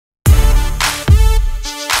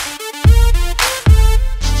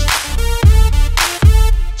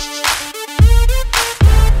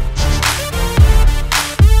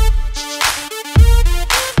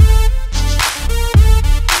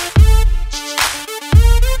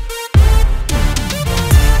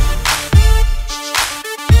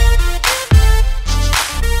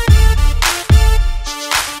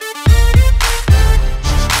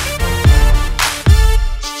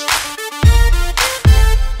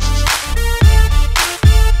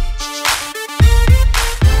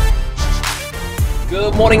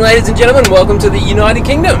Good morning, ladies and gentlemen. Welcome to the United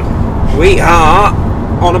Kingdom. We are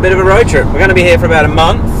on a bit of a road trip. We're going to be here for about a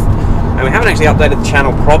month, and we haven't actually updated the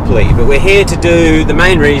channel properly, but we're here to do, the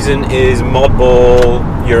main reason is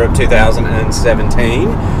Modball Europe 2017,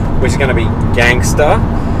 which is going to be gangster.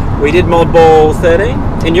 We did Modball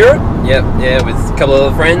 13 in Europe. Yep, yeah, with a couple of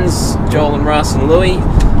other friends, Joel and Russ and Louis.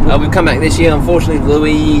 We've come back this year. Unfortunately,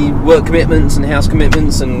 Louis, work commitments and house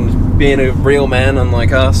commitments, and being a real man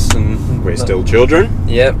unlike us, and we're still children.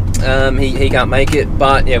 Yep, he can't make it.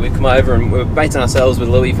 But yeah, we've come over and we're basing ourselves with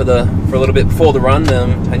Louis for a little bit before the run.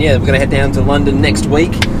 And yeah, we're going to head down to London next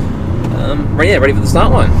week. Ready for the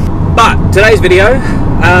start line. But today's video,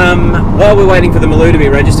 while we're waiting for the Maloo to be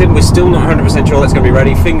registered, we're still not 100% sure that's going to be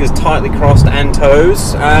ready. Fingers tightly crossed and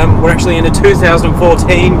toes. We're actually in a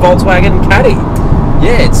 2014 Volkswagen Caddy.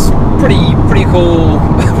 Yeah, it's pretty cool,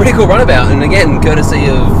 pretty cool runabout, and again, courtesy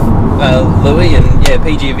of Louis and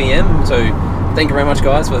PGVM. So thank you very much,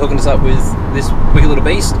 guys, for hooking us up with this wicked little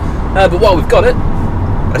beast. But while we've got it,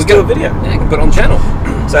 let's do a video. Yeah, put it on the channel.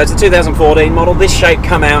 So it's a 2014 model. This shape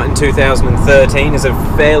come out in 2013 is a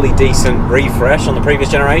fairly decent refresh on the previous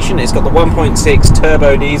generation. It's got the 1.6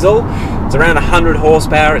 turbo diesel. It's around 100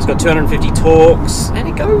 horsepower. It's got 250 torques, and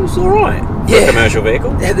it goes all right for a commercial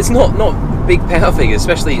vehicle. Yeah, there's not big power figures,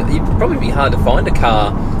 especially. It'd probably be hard to find a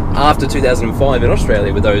car after 2005 in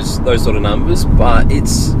Australia with those sort of numbers. But it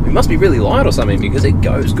must be really light or something, because it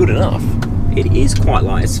goes good enough. It is quite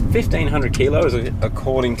light. It's 1,500 kilos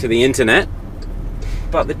according to the internet.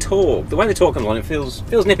 But the torque, the way the torque comes on, it feels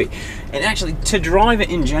nippy. And actually, to drive it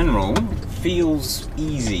in general, feels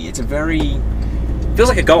easy. It feels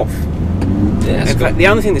like a Golf. Yeah, in fact, the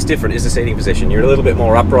only thing that's different is the seating position. You're a little bit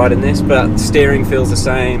more upright in this, but steering feels the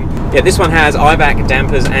same. Yeah, this one has Eibach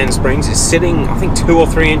dampers and springs. It's sitting, I think, 2 or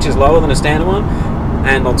 3 inches lower than a standard one,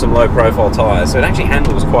 and on some low-profile tyres, so it actually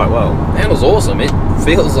handles quite well. It handles awesome. It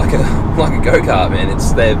feels like a go-kart, man.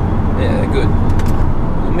 They're good.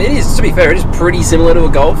 It is, to be fair, it is pretty similar to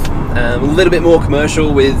a Golf. A little bit more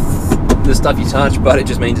commercial with the stuff you touch, but it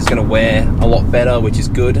just means it's going to wear a lot better, which is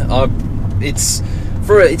good. It's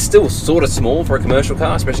still sort of small for a commercial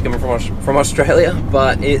car, especially coming from Australia,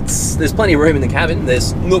 but there's plenty of room in the cabin.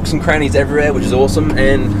 There's nooks and crannies everywhere, which is awesome.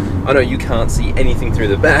 And I know you can't see anything through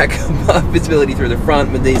the back, but visibility through the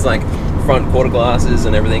front with these like front quarter glasses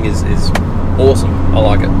and everything is awesome. I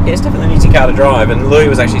like it. Yeah, it's definitely an easy car to drive, and Louis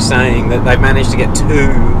was actually saying that they've managed to get 2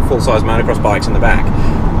 full-size motocross bikes in the back,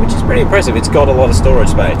 which is pretty impressive. It's got a lot of storage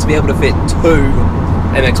space. To be able to fit 2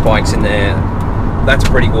 MX bikes in there, that's a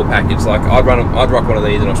pretty cool package. Like, I'd rock one of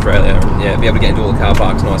these in Australia. Yeah, be able to get into all the car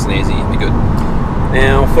parks nice and easy. It'd be good.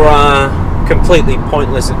 Now, for our completely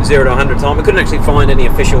pointless 0 to 100 time, we couldn't actually find any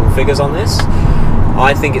official figures on this.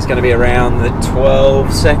 I think it's going to be around the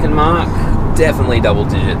 12-second mark. Definitely double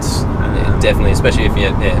digits. Definitely, especially if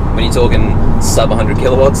when you're talking sub 100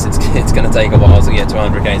 kilowatts, it's going to take a while to get to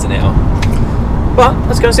 100 k's an hour. But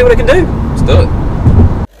let's go and see what it can do. Let's do it.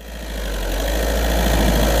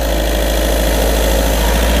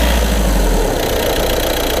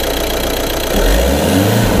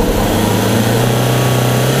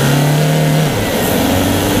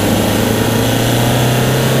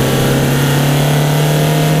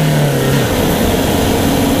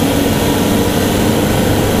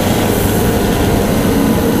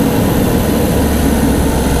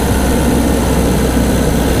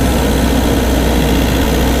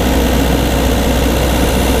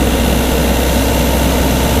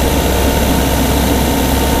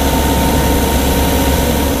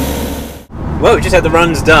 Well, we just had the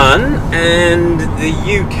runs done, and the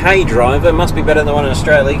UK driver must be better than the one in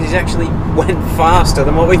Australia, because he actually went faster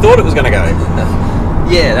than what we thought it was going to go.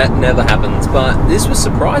 Yeah, that never happens, but this was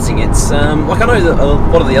surprising. It's like, I know that a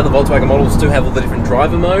lot of the other Volkswagen models do have all the different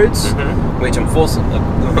driver modes, which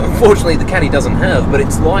unfortunately the Caddy doesn't have, but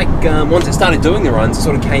it's like once it started doing the runs, it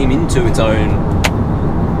sort of came into its own.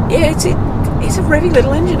 Yeah, it's a revvy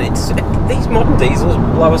little engine. These modern diesels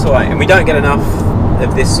blow us away, and we don't get enough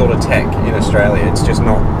of this sort of tech in Australia. It's just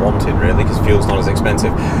not wanted, really, because fuel's not as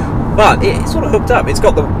expensive. But it's sort of hooked up. It's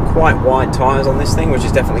got the quite wide tyres on this thing, which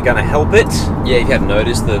is definitely going to help it. Yeah, if you haven't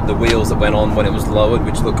noticed, the wheels that went on when it was lowered,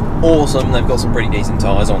 which look awesome. They've got some pretty decent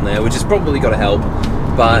tyres on there, which has probably got to help.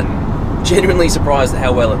 But genuinely surprised at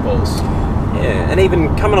how well it pulls. Yeah, and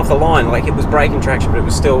even coming off the line, like, it was braking traction, but it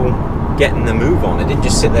was still getting the move on. It didn't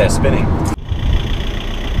just sit there spinning.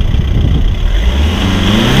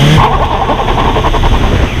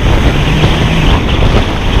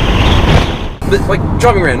 But like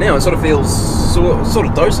driving around now, it sort of feels sort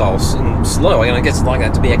of docile and slow. I guess it's like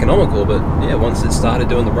that to be economical, but yeah, once it started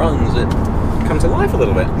doing the runs, it come to life a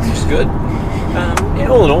little bit. Which is good. Yeah,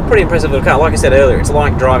 all in all, pretty impressive little car. Like I said earlier, it's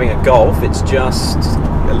like driving a Golf. It's just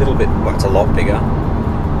a little bit, well, it's a lot bigger.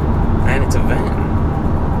 And it's a van.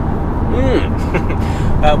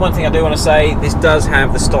 One thing I do want to say, this does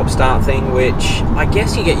have the stop-start thing, which I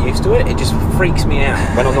guess you get used to it. It just freaks me out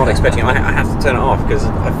when I'm not expecting it. I have to turn it off because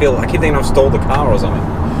I keep thinking I've stalled the car or something.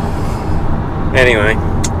 Anyway,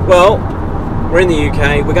 well, we're in the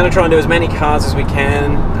UK. We're going to try and do as many cars as we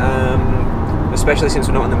can, especially since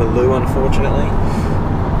we're not in the Maloo, unfortunately.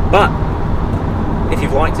 But if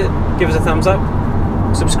you've liked it, give us a thumbs up,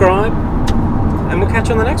 subscribe, and we'll catch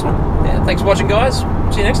you on the next one. Yeah, thanks for watching, guys.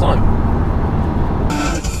 See you next time.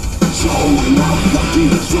 Showing up, looking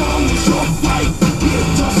strong, so fight.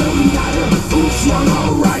 It doesn't matter who's wrong.